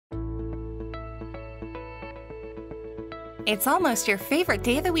It's almost your favorite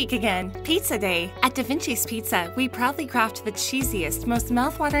day of the week again, Pizza Day. At Davincis Pizza, we proudly craft the cheesiest, most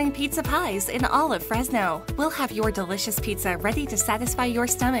mouth-watering pizza pies in all of Fresno. We'll have your delicious pizza ready to satisfy your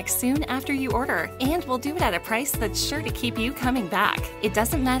stomach soon after you order, and we'll do it at a price that's sure to keep you coming back. It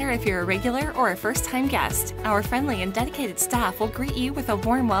doesn't matter if you're a regular or a first-time guest, our friendly and dedicated staff will greet you with a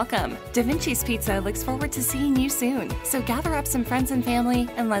warm welcome. Davincis Pizza looks forward to seeing you soon, so gather up some friends and family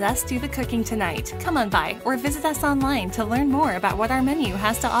and let us do the cooking tonight. Come on by or visit us online to learn more about what our menu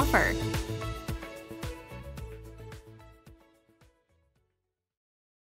has to offer.